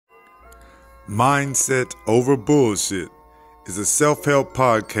Mindset Over Bullshit is a self-help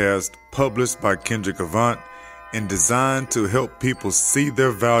podcast published by Kendrick Avant and designed to help people see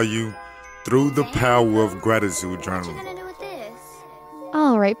their value through the power of gratitude journaling. What you gonna do with this?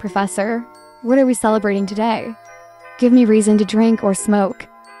 All right, Professor. What are we celebrating today? Give me reason to drink or smoke.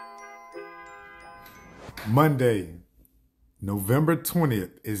 Monday, November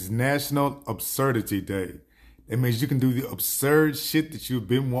 20th is National Absurdity Day. That means you can do the absurd shit that you've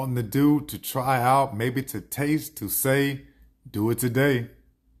been wanting to do, to try out, maybe to taste, to say. Do it today.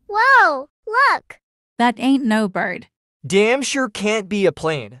 Whoa, look! That ain't no bird. Damn sure can't be a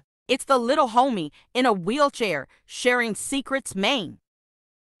plane. It's the little homie in a wheelchair sharing secrets, Maine.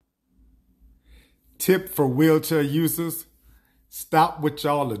 Tip for wheelchair users: stop what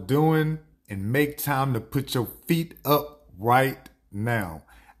y'all are doing and make time to put your feet up right now.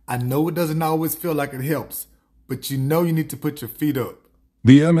 I know it doesn't always feel like it helps, but you know you need to put your feet up.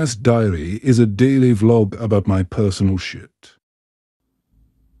 The MS Diary is a daily vlog about my personal shit.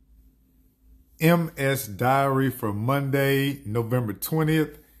 MS Diary for Monday, November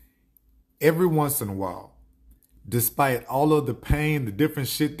 20th. Every once in a while, despite all of the pain, the different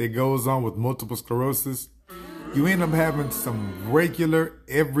shit that goes on with multiple sclerosis, you end up having some regular,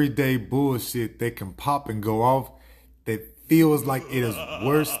 everyday bullshit that can pop and go off that feels like it is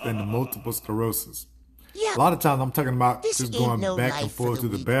worse than the multiple sclerosis. Yeah, A lot of times I'm talking about this just ain't going no back life and for forth the to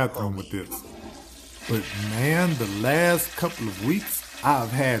the weak, bathroom homie. with this. But man, the last couple of weeks,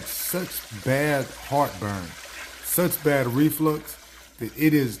 I've had such bad heartburn, such bad reflux, that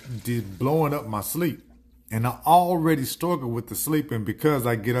it is blowing up my sleep. And I already struggle with the sleeping because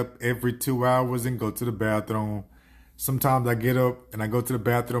I get up every 2 hours and go to the bathroom. Sometimes I get up and I go to the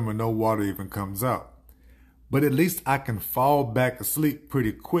bathroom and no water even comes out. But at least I can fall back asleep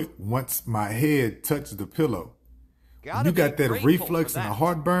pretty quick once my head touches the pillow. You got that reflux and the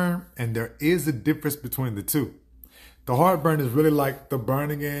heartburn, and there is a difference between the two. The heartburn is really like the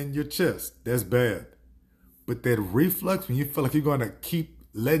burning in your chest. That's bad. But that reflux, when you feel like you're going to keep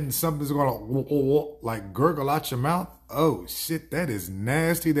letting something's going to like gurgle out your mouth, oh shit, that is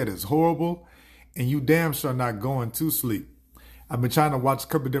nasty. That is horrible. And you damn sure not going to sleep. I've been trying to watch a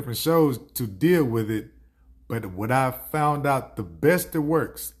couple of different shows to deal with it. But what I found out, the best that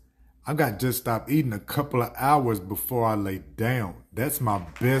works, I got to just stop eating a couple of hours before I lay down. That's my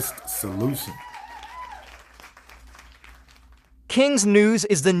best solution. King's News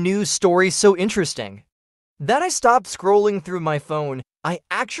is the news story so interesting that I stopped scrolling through my phone. I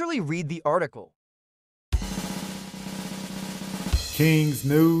actually read the article. King's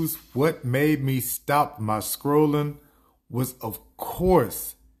News, what made me stop my scrolling was, of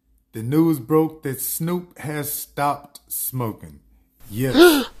course, the news broke that Snoop has stopped smoking.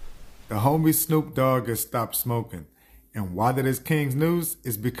 Yes, the homie Snoop Dogg has stopped smoking. And why that is King's News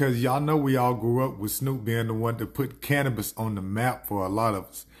is because y'all know we all grew up with Snoop being the one that put cannabis on the map for a lot of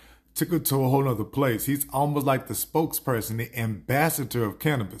us. Took it to a whole nother place. He's almost like the spokesperson, the ambassador of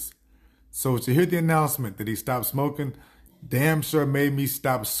cannabis. So to hear the announcement that he stopped smoking, damn sure made me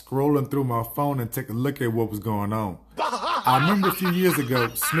stop scrolling through my phone and take a look at what was going on. I remember a few years ago,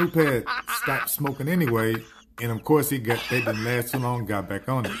 Snoop had stopped smoking anyway, and of course that didn't last too long, got back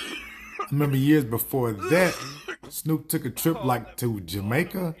on it. I remember years before that, Snoop took a trip like to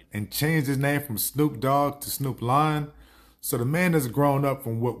Jamaica and changed his name from Snoop Dogg to Snoop Lion. So the man has grown up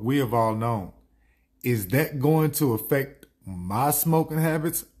from what we have all known. Is that going to affect my smoking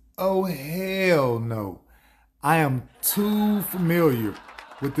habits? Oh, hell no. I am too familiar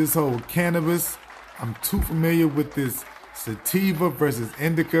with this whole cannabis. I'm too familiar with this sativa versus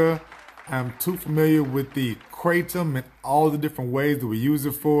indica. I'm too familiar with the kratom and all the different ways that we use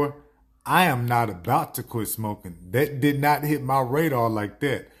it for. I am not about to quit smoking. That did not hit my radar like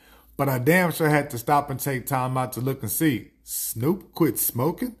that. But I damn sure had to stop and take time out to look and see. Snoop quit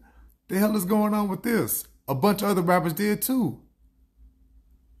smoking? The hell is going on with this? A bunch of other rappers did too.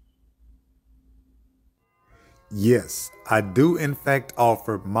 Yes, I do in fact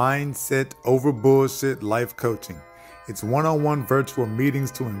offer Mindset Over Bullshit life coaching. It's one-on-one virtual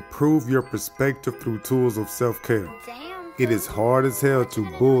meetings to improve your perspective through tools of self-care. Damn. It is hard as hell to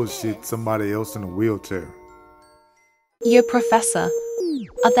bullshit somebody else in a wheelchair. Your professor,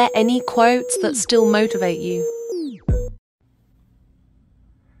 are there any quotes that still motivate you?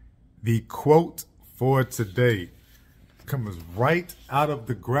 The quote for today comes right out of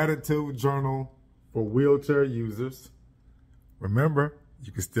the Gratitude Journal for wheelchair users. Remember,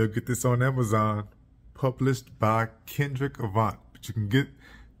 you can still get this on Amazon, published by Kendrick Avant. But you can get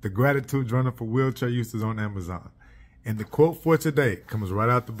the Gratitude Journal for wheelchair users on Amazon. And the quote for today comes right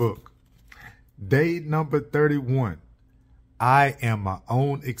out the book. Day number 31. I am my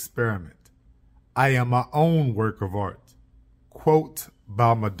own experiment. I am my own work of art. Quote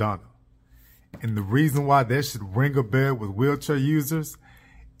by Madonna. And the reason why that should ring a bell with wheelchair users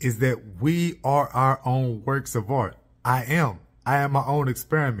is that we are our own works of art. I am my own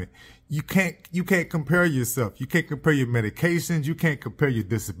experiment. You can't compare yourself. You can't compare your medications. You can't compare your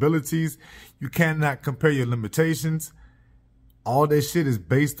disabilities. You cannot compare your limitations. All that shit is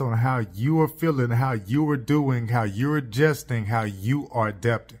based on how you are feeling, how you are doing, how you're adjusting, how you are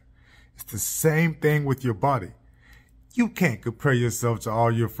adapting. It's the same thing with your body. You can't compare yourself to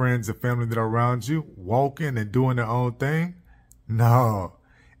all your friends and family that are around you, walking and doing their own thing. No.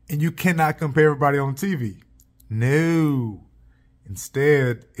 And you cannot compare everybody on TV. No.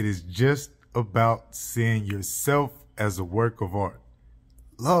 Instead, it is just about seeing yourself as a work of art.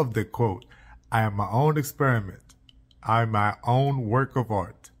 Love the quote. I am my own experiment. I am my own work of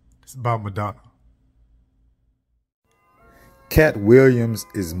art. It's by Madonna. Cat Williams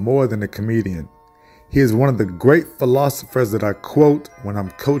is more than a comedian. He is one of the great philosophers that I quote when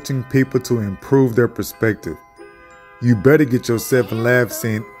I'm coaching people to improve their perspective. You better get yourself in lab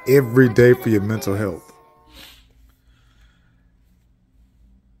scene every day for your mental health.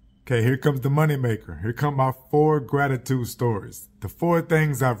 Okay, here comes the moneymaker. Here come my 4 gratitude stories. The 4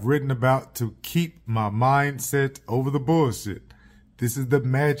 things I've written about to keep my mindset over the bullshit. This is the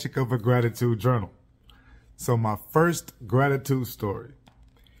magic of a gratitude journal. So my first gratitude story.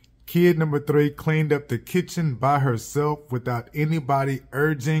 Kid number 3 cleaned up the kitchen by herself without anybody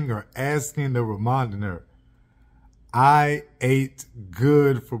urging or asking or reminding her. I ate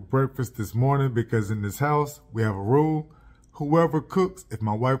good for breakfast this morning because in this house we have a rule. Whoever cooks, if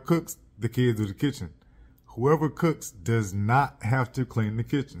my wife cooks, the kids do the kitchen. Whoever cooks does not have to clean the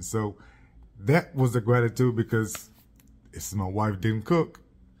kitchen. So that was a gratitude because if my wife didn't cook,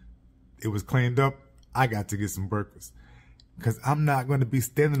 it was cleaned up, I got to get some breakfast. Because I'm not going to be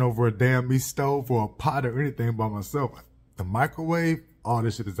standing over a damn meat stove or a pot or anything by myself. The microwave, all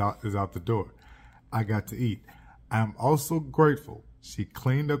this shit is out the door. I got to eat. I'm also grateful she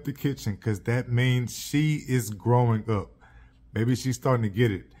cleaned up the kitchen because that means she is growing up. Maybe she's starting to get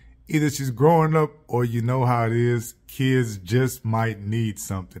it. Either she's growing up or you know how it is. Kids just might need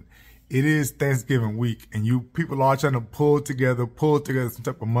something. It is Thanksgiving week and you people are trying to pull together some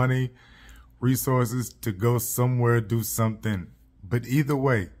type of money, resources to go somewhere, do something. But either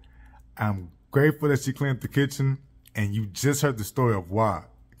way, I'm grateful that she cleaned up the kitchen and you just heard the story of why.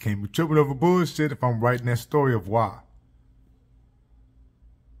 Can't be tripping over bullshit if I'm writing that story of why.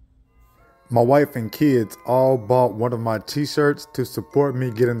 My wife and kids all bought one of my t-shirts to support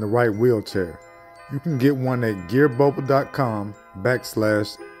me getting the right wheelchair. You can get one at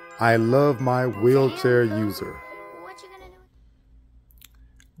gearbubble.com/I love my wheelchair user. What you gonna do?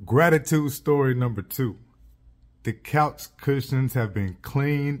 Gratitude story number 2. The couch cushions have been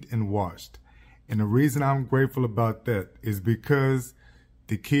cleaned and washed. And the reason I'm grateful about that is because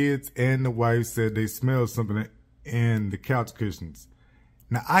the kids and the wife said they smelled something in the couch cushions.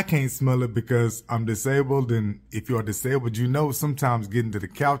 Now, I can't smell it because I'm disabled, and if you are disabled, you know sometimes getting to the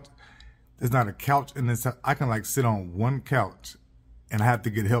couch, there's not a couch in this house. I can like sit on one couch, and I have to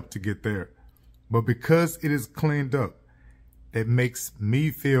get help to get there. But because it is cleaned up, it makes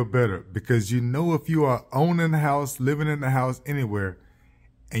me feel better because you know if you are owning the house, living in the house, anywhere,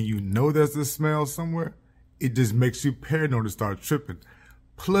 and you know there's a smell somewhere, it just makes you paranoid to start tripping.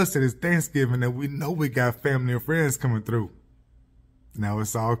 Plus, it is Thanksgiving, and we know we got family and friends coming through. Now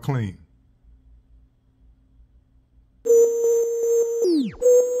it's all clean.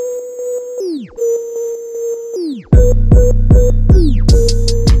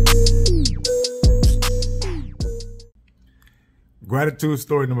 Gratitude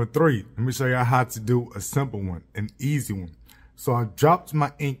story number 3. Let me show you how to do a simple one, an easy one. So I dropped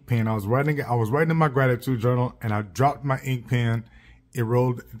my ink pen. I was writing in my gratitude journal and I dropped my ink pen.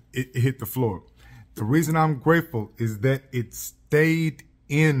 It hit the floor. The reason I'm grateful is that it stayed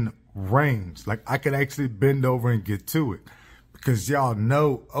in range. Like I could actually bend over and get to it. Because y'all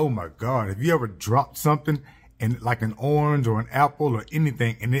know, oh my God, have you ever dropped something and like an orange or an apple or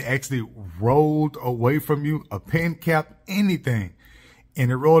anything and it actually rolled away from you, a pen cap, anything,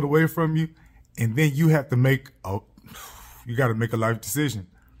 and it rolled away from you, and then you have to you got to make a life decision.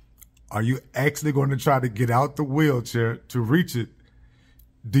 Are you actually going to try to get out the wheelchair to reach it?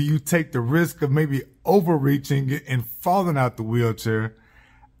 Do you take the risk of maybe overreaching it and falling out the wheelchair?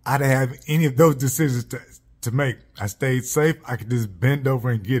 I didn't have any of those decisions to make. I stayed safe. I could just bend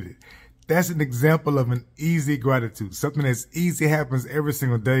over and get it. That's an example of an easy gratitude. Something that's easy happens every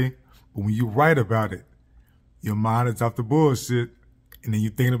single day. But when you write about it, your mind is off the bullshit and then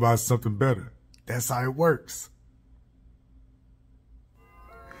you're thinking about something better. That's how it works.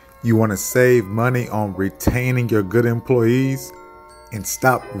 You want to save money on retaining your good employees and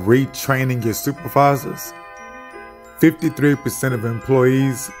stop retraining your supervisors? 53% of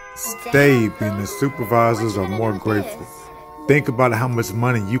employees stay being the supervisors are more grateful. Think about how much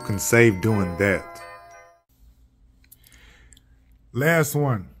money you can save doing that. Last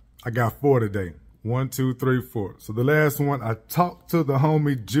one. I got 4 today. 1, 2, 3, 4. So the last one, I talked to the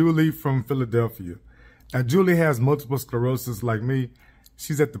homie Julie from Philadelphia. Now, Julie has multiple sclerosis like me.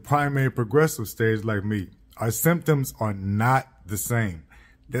 She's at the primary progressive stage like me. Our symptoms are not the same.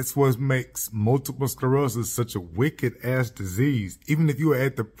 That's what makes multiple sclerosis such a wicked-ass disease. Even if you are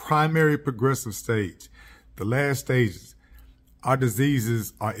at the primary progressive stage, the last stages, our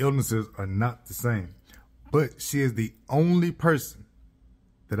diseases, our illnesses are not the same. But she is the only person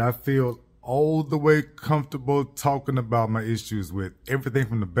that I feel all the way comfortable talking about my issues with. Everything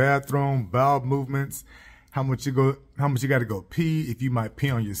from the bathroom, bowel movements, how much you got to go pee, if you might pee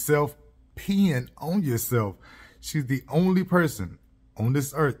on yourself, peeing on yourself. She's the only person on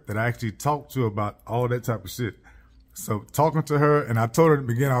this earth that I actually talk to about all that type of shit. So talking to her, and I told her at the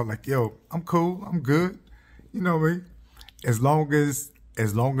beginning, I was like, yo, I'm cool, I'm good. You know me. As long as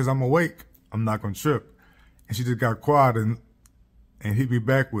I'm awake, I'm not gonna trip. And she just got quiet and he'd be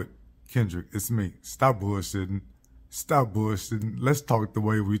back with, Kendrick, it's me. Stop bullshitting. Stop bullshitting. Let's talk the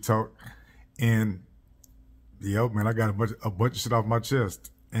way we talk. And yo, man, I got a bunch of shit off my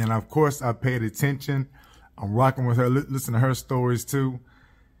chest. And of course, I paid attention. I'm rocking with her, listen to her stories too.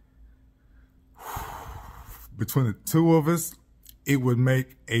 Between the two of us, it would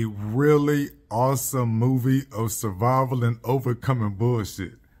make a really awesome movie of survival and overcoming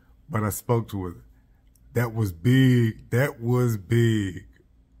bullshit. But I spoke to her. That was big. That was big.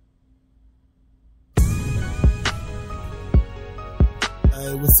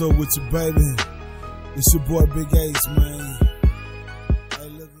 Hey, what's up with you, baby? It's your boy Big Ace, man. Hey,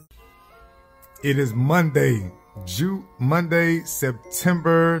 look. It is Monday,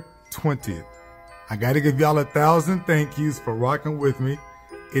 September 20th. I got to give y'all 1,000 thank yous for rocking with me.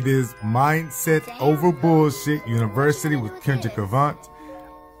 It is Mindset Over Bullshit University with Kendrick Avant.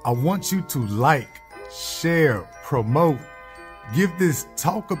 I want you to like, share, promote,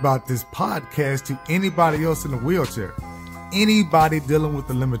 talk about this podcast to anybody else in a wheelchair, anybody dealing with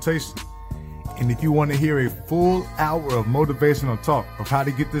a limitation. And if you want to hear a full hour of motivational talk of how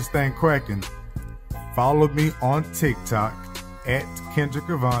to get this thing cracking, follow me on TikTok at Kendrick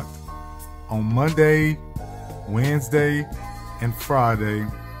Avant. On Monday, Wednesday, and Friday,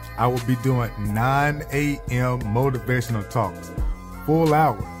 I will be doing 9 a.m. motivational talks. Full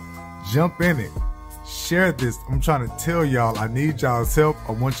hour. Jump in it. Share this. I'm trying to tell y'all, I need y'all's help.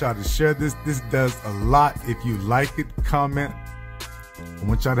 I want y'all to share this. This does a lot. If you like it, comment. I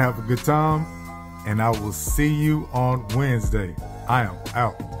want y'all to have a good time. And I will see you on Wednesday. I am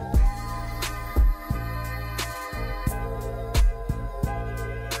out.